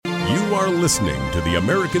You are listening to the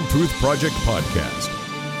American Truth Project podcast.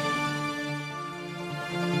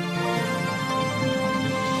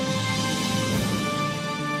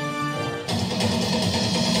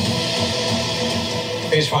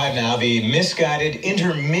 Page 5 now, the misguided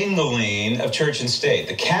intermingling of church and state.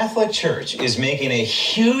 The Catholic Church is making a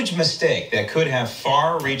huge mistake that could have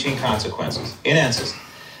far-reaching consequences. In essence,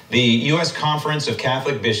 the U.S. Conference of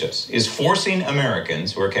Catholic Bishops is forcing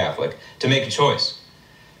Americans who are Catholic to make a choice.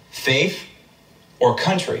 Faith or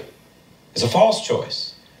country is a false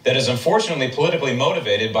choice that is unfortunately politically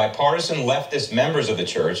motivated by partisan leftist members of the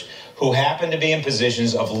church who happen to be in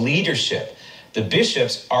positions of leadership. The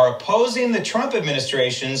bishops are opposing the Trump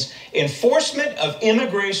administration's enforcement of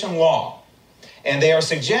immigration law. And they are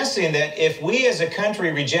suggesting that if we as a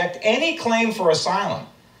country reject any claim for asylum,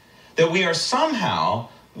 that we are somehow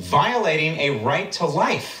violating a right to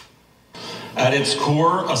life. At its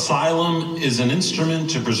core, asylum is an instrument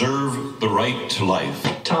to preserve the right to life.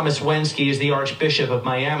 Thomas Wensky is the Archbishop of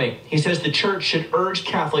Miami. He says the church should urge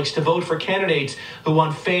Catholics to vote for candidates who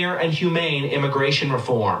want fair and humane immigration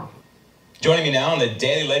reform. Joining me now on the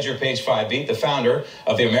Daily Ledger Page 5 beat, the founder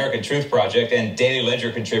of the American Truth Project and Daily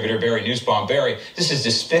Ledger contributor Barry Nussbaum. Barry, this is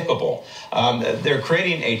despicable. They're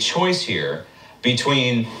creating a choice here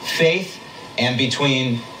between faith and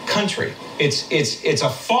between country. It's a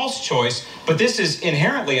false choice, but this is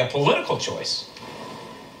inherently a political choice.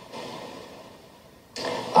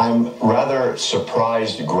 I'm rather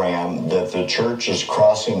surprised, Graham, that the church is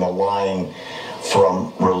crossing the line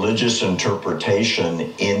from religious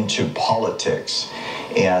interpretation into politics.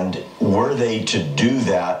 And were they to do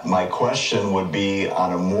that, my question would be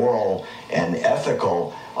on a moral and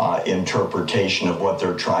ethical interpretation of what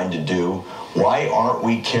they're trying to do. Why aren't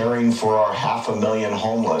we caring for our 500,000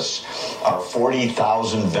 homeless, our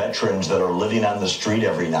 40,000 veterans that are living on the street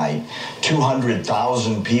every night,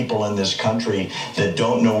 200,000 people in this country that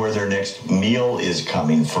don't know where their next meal is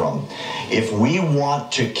coming from? If we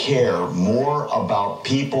want to care more about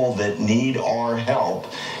people that need our help,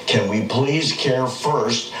 can we please care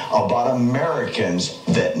first about Americans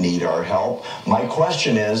that need our help? My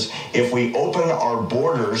question is, if we open our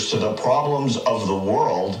borders to the problems of the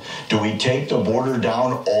world, do we take the border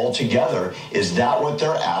down altogether? Is that what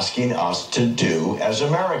they're asking us to do as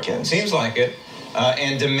Americans? Seems like it.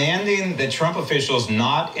 And demanding that Trump officials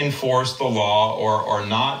not enforce the law or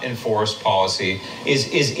not enforce policy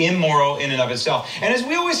is immoral in and of itself. And as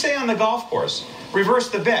we always say on the golf course, reverse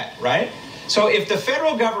the bet, right? So if the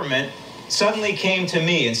federal government suddenly came to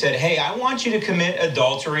me and said, hey, I want you to commit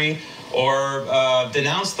adultery or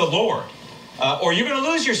denounce the Lord, or you're going to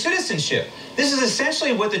lose your citizenship. This is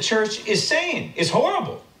essentially what the church is saying. It's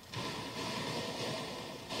horrible.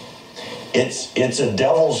 It's a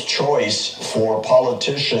devil's choice for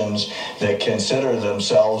politicians that consider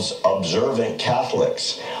themselves observant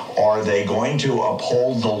Catholics. Are they going to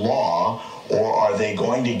uphold the law, or are they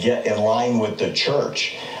going to get in line with the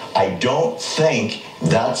church? I don't think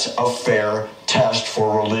that's a fair test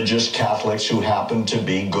for religious Catholics who happen to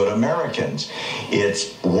be good Americans.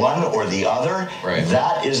 It's one or the other. Right.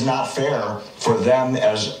 That is not fair for them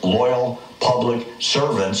as loyal public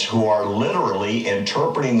servants who are literally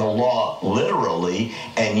interpreting the law literally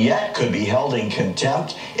and yet could be held in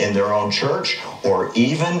contempt in their own church or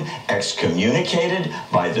even excommunicated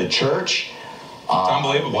by the church. It's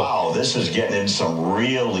unbelievable. Wow, this is getting into some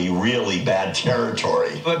really, really bad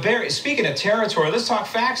territory. But Barry, speaking of territory, let's talk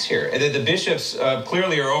facts here that the bishops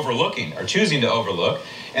clearly are overlooking, or choosing to overlook.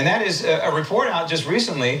 And that is a report out just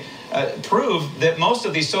recently proved that most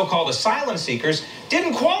of these so-called asylum seekers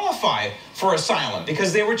didn't qualify for asylum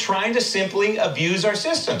because they were trying to simply abuse our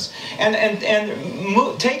systems. And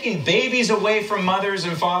taking babies away from mothers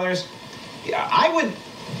and fathers, I would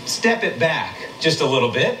step it back just a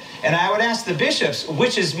little bit. And I would ask the bishops,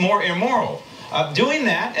 which is more immoral? Doing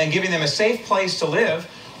that and giving them a safe place to live,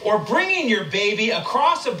 or bringing your baby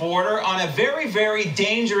across a border on a very, very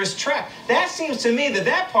dangerous trek? That seems to me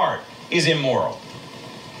that part is immoral.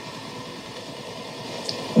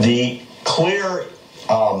 The clear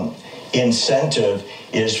incentive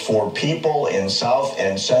is for people in South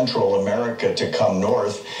and Central America to come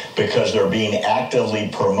north because they're being actively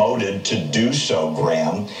promoted to do so,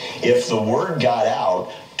 Graham. If the word got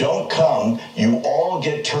out, don't come, you all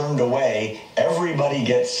get turned away, everybody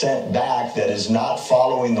gets sent back that is not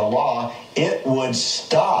following the law, it would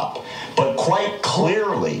stop. But quite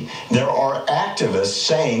clearly, there are activists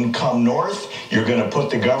saying, come north, you're going to put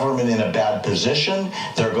the government in a bad position,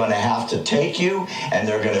 they're going to have to take you, and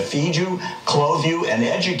they're going to feed you, clothe you, and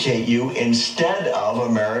educate you instead of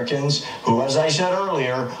Americans who, as I said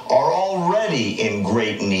earlier, are already in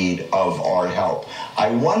great need of our help. I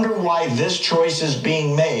wonder why this choice is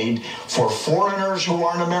being made for foreigners who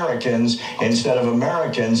aren't Americans instead of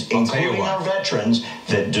Americans, including our veterans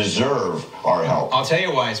that deserve our help. I'll tell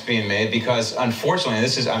you why it's being made, because unfortunately,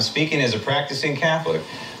 I'm speaking as a practicing Catholic,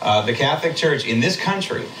 the Catholic Church in this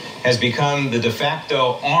country has become the de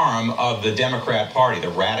facto arm of the Democrat Party, the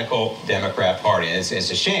radical Democrat Party. And it's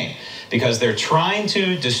a shame, because they're trying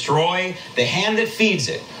to destroy the hand that feeds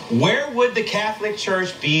it. Where would the Catholic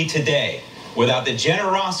Church be today without the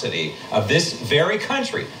generosity of this very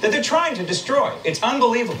country that they're trying to destroy? It's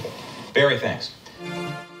unbelievable. Barry, thanks.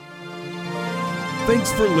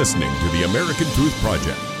 Thanks for listening to the American Truth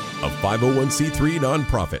Project, a 501c3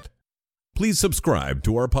 nonprofit. Please subscribe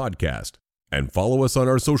to our podcast and follow us on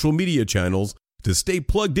our social media channels to stay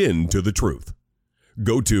plugged in to the truth.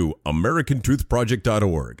 Go to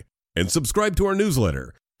americantruthproject.org and subscribe to our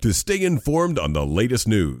newsletter to stay informed on the latest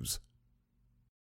news.